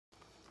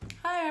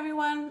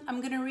everyone.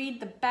 I'm going to read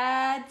The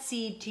Bad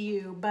Seed to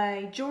you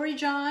by Jory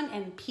John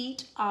and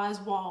Pete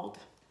Oswald.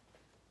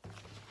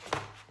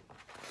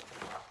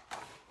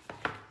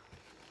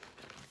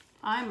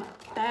 I'm a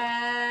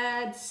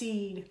bad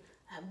seed.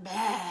 A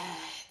bad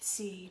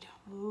seed.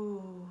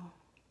 Ooh.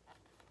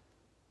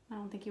 I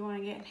don't think you want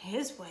to get in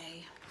his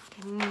way.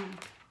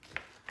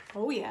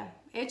 Oh yeah,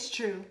 it's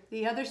true.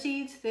 The other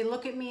seeds, they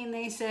look at me and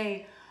they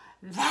say,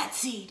 that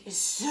seed is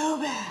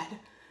so bad.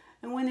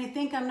 And when they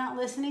think I'm not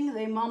listening,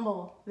 they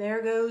mumble,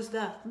 there goes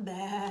the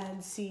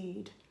bad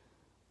seed.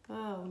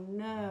 Oh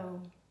no.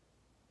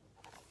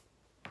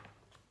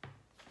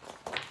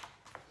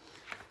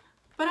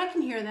 But I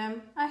can hear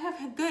them. I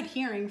have good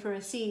hearing for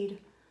a seed.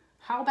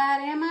 How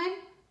bad am I?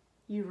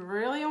 You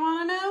really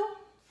want to know?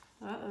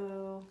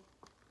 Uh-oh.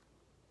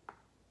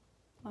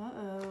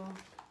 Uh-oh.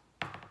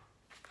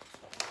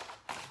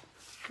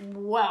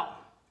 Well,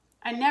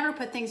 I never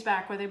put things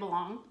back where they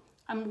belong.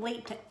 I'm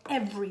late to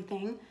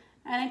everything.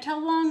 And I tell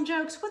long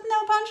jokes with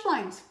no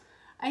punchlines.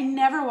 I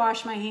never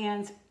wash my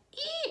hands,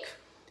 eek,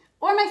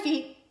 or my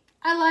feet.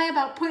 I lie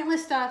about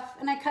pointless stuff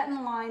and I cut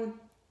in line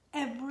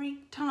every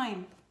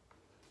time.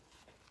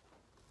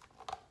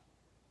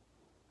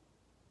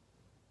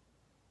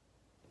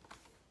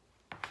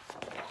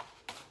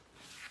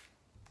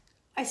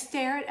 I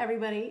stare at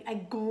everybody, I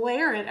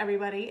glare at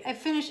everybody, I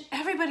finish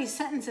everybody's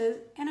sentences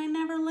and I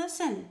never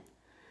listen.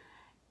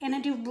 And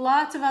I do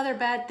lots of other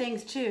bad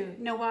things too.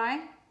 Know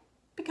why?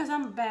 Because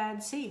I'm a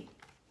bad seed.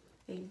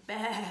 A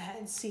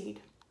bad seed.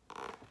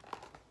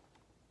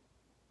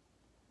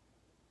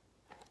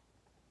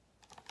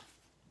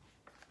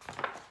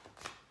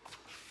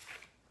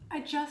 I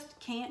just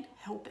can't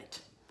help it.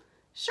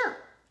 Sure,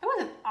 I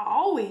wasn't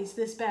always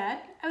this bad.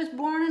 I was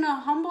born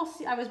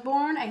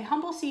a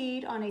humble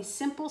seed on a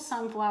simple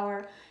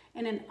sunflower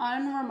in an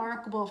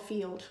unremarkable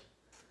field.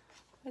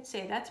 I'd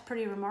say that's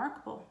pretty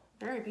remarkable.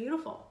 Very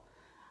beautiful.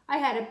 I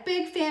had a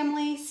big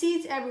family,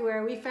 seeds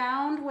everywhere. We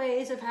found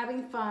ways of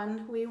having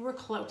fun. We were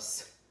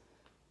close.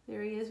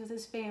 There he is with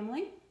his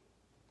family.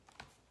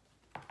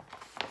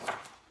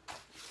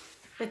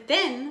 But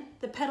then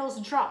the petals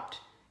dropped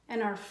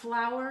and our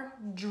flower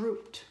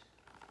drooped.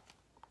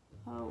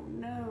 Oh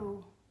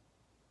no.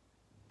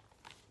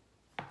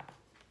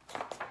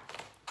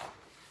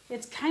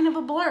 It's kind of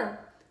a blur.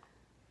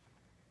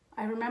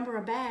 I remember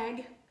a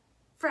bag,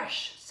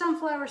 fresh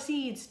sunflower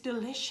seeds,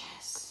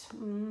 delicious.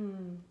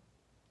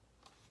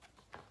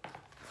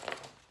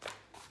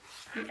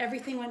 And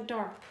everything went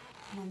dark.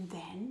 And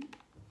then,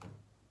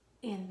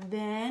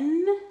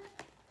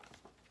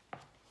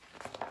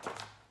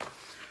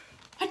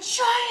 a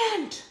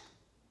giant!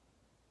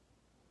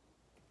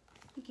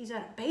 I think he's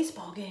at a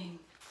baseball game.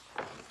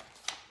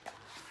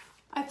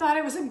 I thought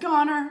it was a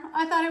goner.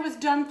 I thought it was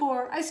done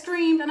for. I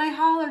screamed and I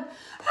hollered,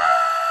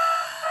 ah!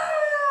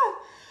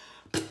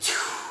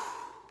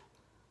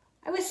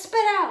 I was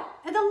spit out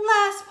at the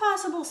last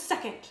possible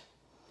second.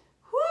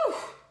 Whew!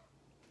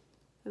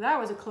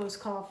 That was a close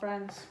call,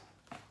 friends.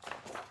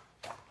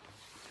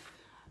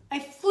 I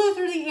flew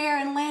through the air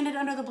and landed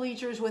under the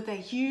bleachers with a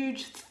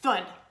huge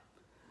thud.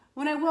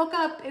 When I woke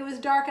up, it was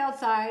dark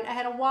outside. I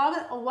had a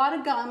wad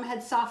of gum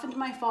had softened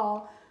my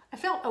fall. I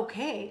felt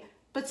okay,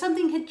 but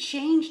something had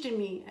changed in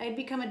me. I had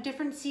become a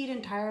different seed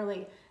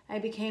entirely. I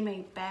became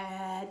a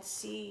bad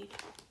seed.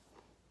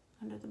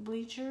 Under the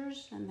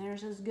bleachers, and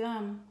there's his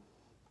gum.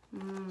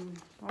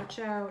 Watch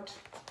out.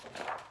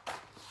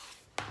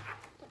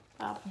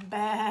 A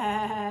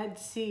bad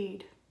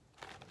seed.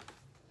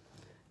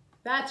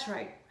 That's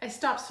right. I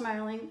stopped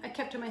smiling. I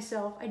kept to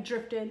myself. I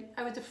drifted.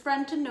 I was a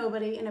friend to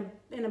nobody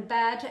and a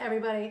bad to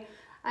everybody.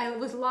 I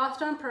was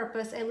lost on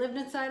purpose. I lived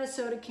inside a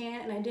soda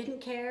can and I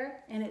didn't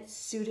care and it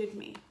suited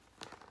me.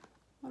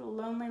 What a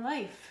lonely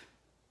life.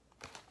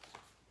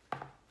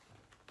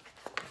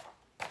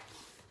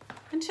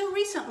 Until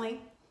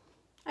recently,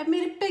 I've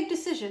made a big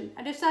decision.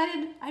 I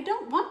decided I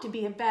don't want to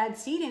be a bad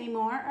seed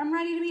anymore. I'm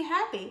ready to be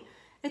happy.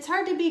 It's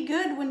hard to be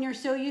good when you're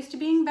so used to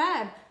being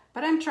bad,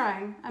 but I'm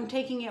trying. I'm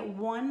taking it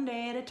one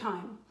day at a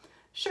time.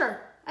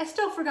 Sure, I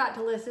still forgot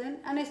to listen,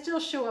 and I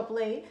still show up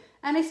late,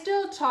 and I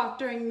still talk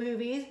during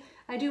movies.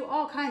 I do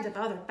all kinds of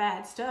other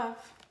bad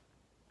stuff.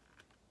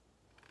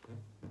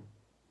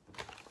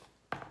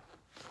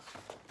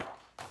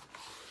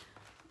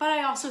 But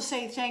I also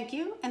say thank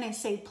you, and I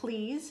say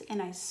please,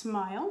 and I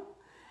smile,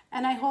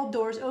 and I hold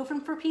doors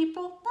open for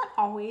people. Not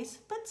always,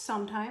 but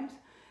sometimes.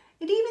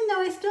 And even though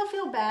I still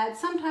feel bad,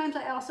 sometimes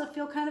I also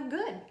feel kind of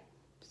good.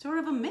 Sort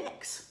of a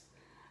mix.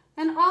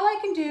 And all I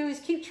can do is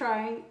keep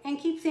trying and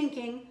keep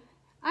thinking,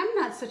 I'm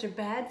not such a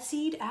bad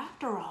seed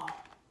after all.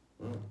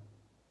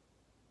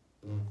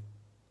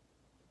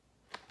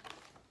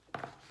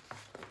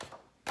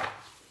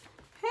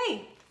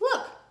 Hey,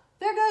 look,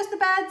 there goes the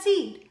bad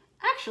seed.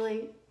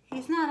 Actually,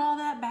 he's not all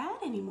that bad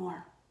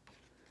anymore.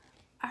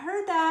 I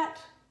heard that.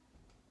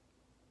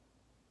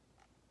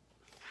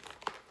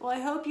 Well, I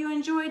hope you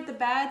enjoyed The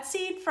Bad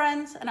Seed,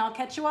 friends, and I'll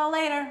catch you all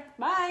later.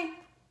 Bye.